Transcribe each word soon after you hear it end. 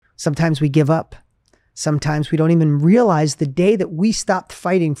Sometimes we give up. Sometimes we don't even realize the day that we stopped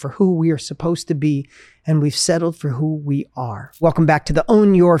fighting for who we are supposed to be and we've settled for who we are. Welcome back to the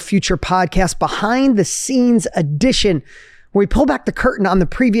Own Your Future podcast, behind the scenes edition, where we pull back the curtain on the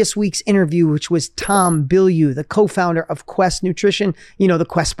previous week's interview, which was Tom Bilyeu, the co-founder of Quest Nutrition. You know, the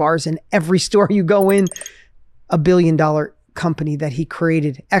Quest bars in every store you go in, $1 billion company that he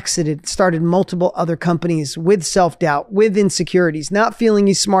created, exited, started multiple other companies with self-doubt, with insecurities, not feeling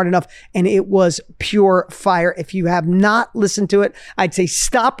he's smart enough. And it was pure fire. If you have not listened to it, I'd say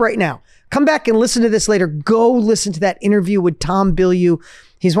stop right now. Come back and listen to this later. Go listen to that interview with Tom Bilyeu.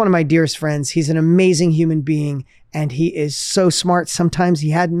 He's one of my dearest friends. He's an amazing human being, and he is so smart. Sometimes he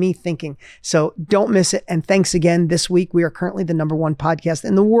had me thinking. So don't miss it. And thanks again. This week, we are currently the #1 podcast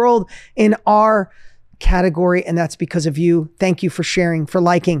in the world in our category, and that's because of you. Thank you for sharing, for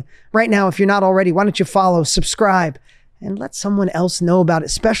liking. Right now, if you're not already, why don't you follow, subscribe, and let someone else know about it,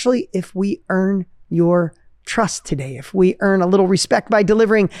 especially if we earn your trust today, if we earn a little respect by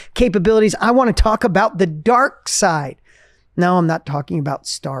delivering capabilities. I want to talk about the dark side. No, I'm not talking about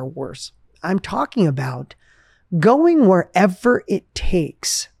Star Wars. I'm talking about going wherever it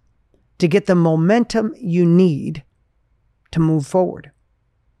takes to get the momentum you need to move forward.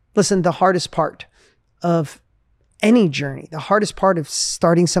 Listen, the hardest part of any journey, the hardest part of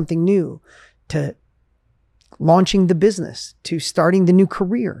starting something new, to launching the business, to starting the new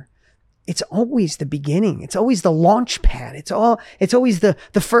career, it's always the beginning. It's always the launch pad. It's always the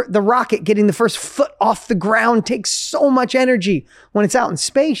rocket getting the first foot off the ground takes so much energy. When it's out in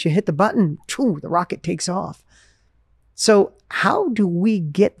space, you hit the button, the rocket takes off. So how do we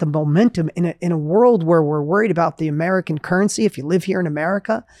get the momentum in a world where we're worried about the American currency? If you live here in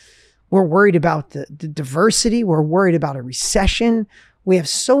America, we're worried about the diversity. We're worried about a recession. We have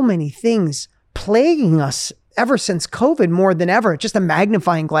so many things plaguing us ever since COVID, more than ever. Just a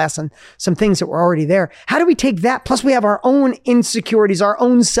magnifying glass on some things that were already there. How do we take that? Plus we have our own insecurities, our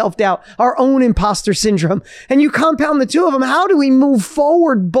own self-doubt, our own imposter syndrome. And you compound the two of them. How do we move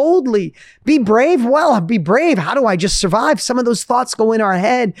forward boldly? Be brave? Well, be brave. How do I just survive? Some of those thoughts go in our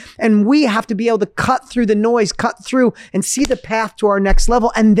head, and we have to be able to cut through the noise, cut through and see the path to our next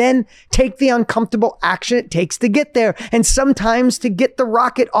level, and then take the uncomfortable action it takes to get there. And sometimes to get the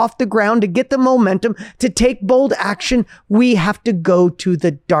rocket off the ground, to get the momentum, to take bold action, we have to go to the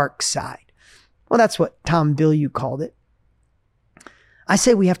dark side. Well, that's what Tom Bilyeu called it. I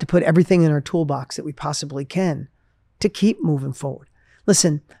say we have to put everything in our toolbox that we possibly can to keep moving forward.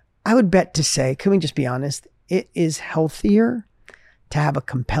 Listen, I would bet to say, can we just be honest? It is healthier to have a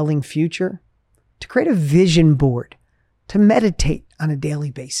compelling future, to create a vision board, to meditate on a daily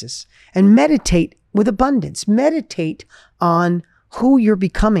basis, and meditate with abundance. Meditate on who you're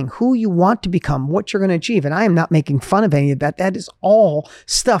becoming, who you want to become, what you're going to achieve. And I am not making fun of any of that. That is all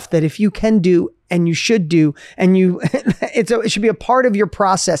stuff that if you can do and you should do, and it should be a part of your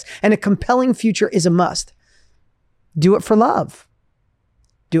process. And a compelling future is a must. Do it for love.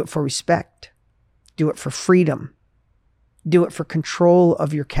 Do it for respect. Do it for freedom. Do it for control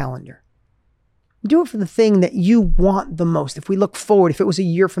of your calendar. Do it for the thing that you want the most. If we look forward, if it was a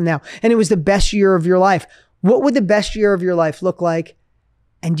year from now and it was the best year of your life, what would the best year of your life look like?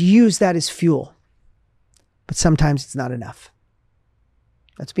 And use that as fuel. But sometimes it's not enough.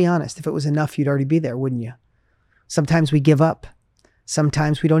 Let's be honest. If it was enough, you'd already be there, wouldn't you? Sometimes we give up.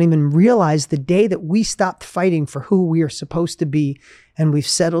 Sometimes we don't even realize the day that we stopped fighting for who we are supposed to be, and we've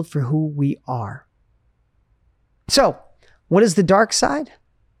settled for who we are. So, what is the dark side?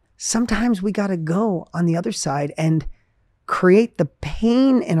 Sometimes we got to go on the other side and create the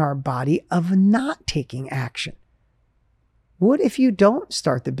pain in our body of not taking action. What if you don't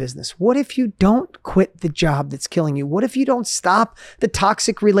start the business? What if you don't quit the job that's killing you? What if you don't stop the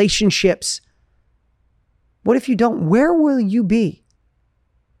toxic relationships? What if you don't? Where will you be?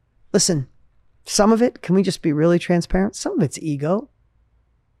 Listen, some of it, can we just be really transparent? Some of it's ego.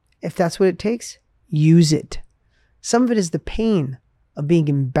 If that's what it takes, use it. Some of it is the pain of being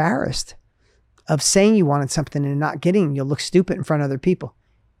embarrassed, of saying you wanted something and not getting it. You'll look stupid in front of other people.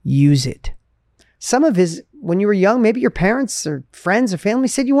 Use it. Some of it is when you were young, maybe your parents or friends or family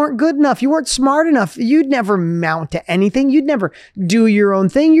said you weren't good enough. You weren't smart enough. You'd never mount to anything. You'd never do your own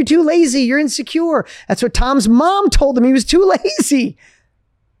thing. You're too lazy. You're insecure. That's what Tom's mom told him. He was too lazy.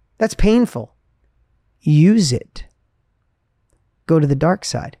 That's painful. Use it. Go to the dark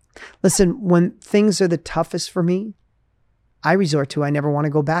side. Listen, when things are the toughest for me, I resort to, I never want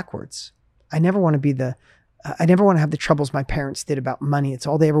to go backwards. I never want to be the I never want to have the troubles my parents did about money. It's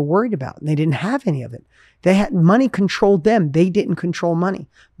all they ever worried about. And they didn't have any of it. Money controlled them. They didn't control money.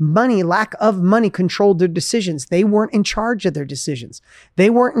 Lack of money controlled their decisions. They weren't in charge of their decisions. They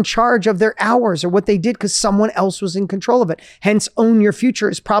weren't in charge of their hours or what they did because someone else was in control of it. Hence, Own Your Future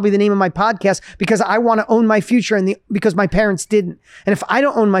is probably the name of my podcast, because I want to own my future because my parents didn't. And if I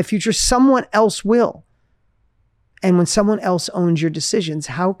don't own my future, someone else will. And when someone else owns your decisions,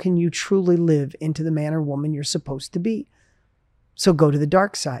 how can you truly live into the man or woman you're supposed to be? So go to the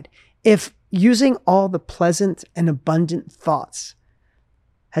dark side. If using all the pleasant and abundant thoughts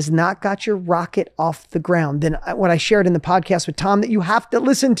has not got your rocket off the ground, then what I shared in the podcast with Tom that you have to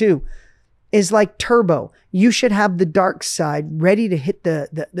listen to is like turbo. You should have the dark side ready to hit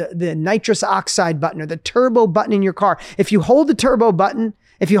the nitrous oxide button or the turbo button in your car. If you hold the turbo button,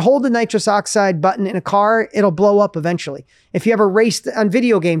 if you hold the nitrous oxide button in a car, it'll blow up eventually. If you ever raced on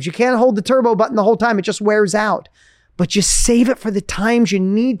video games, you can't hold the turbo button the whole time. It just wears out. But just save it for the times you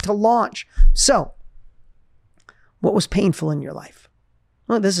need to launch. So, what was painful in your life?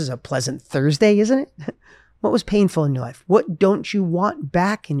 Well, this is a pleasant Thursday, isn't it? What was painful in your life? What don't you want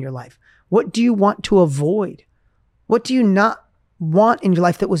back in your life? What do you want to avoid? What do you not want in your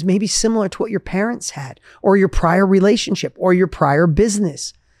life that was maybe similar to what your parents had, or your prior relationship, or your prior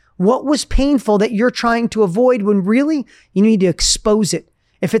business? What was painful that you're trying to avoid when really you need to expose it?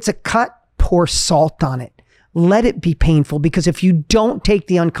 If it's a cut, pour salt on it. Let it be painful, because if you don't take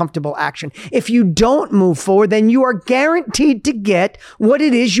the uncomfortable action, if you don't move forward, then you are guaranteed to get what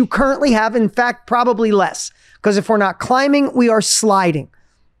it is you currently have. In fact, probably less, because if we're not climbing, we are sliding.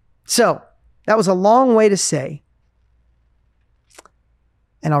 So that was a long way to say,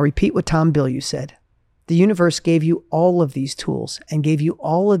 and I'll repeat what Tom Bilyeu said. The universe gave you all of these tools and gave you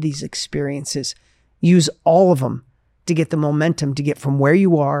all of these experiences. Use all of them to get the momentum to get from where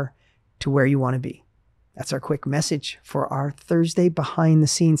you are to where you want to be. That's our quick message for our Thursday behind the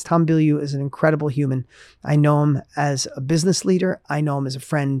scenes. Tom Bilyeu is an incredible human. I know him as a business leader. I know him as a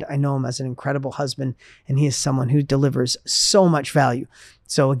friend. I know him as an incredible husband. And he is someone who delivers so much value.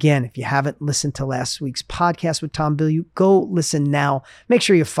 So again, if you haven't listened to last week's podcast with Tom Bilyeu, go listen now. Make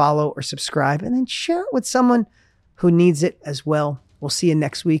sure you follow or subscribe, and then share it with someone who needs it as well. We'll see you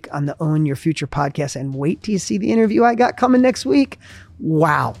next week on the Own Your Future podcast. And wait till you see the interview I got coming next week.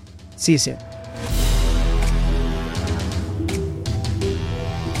 Wow. See you soon.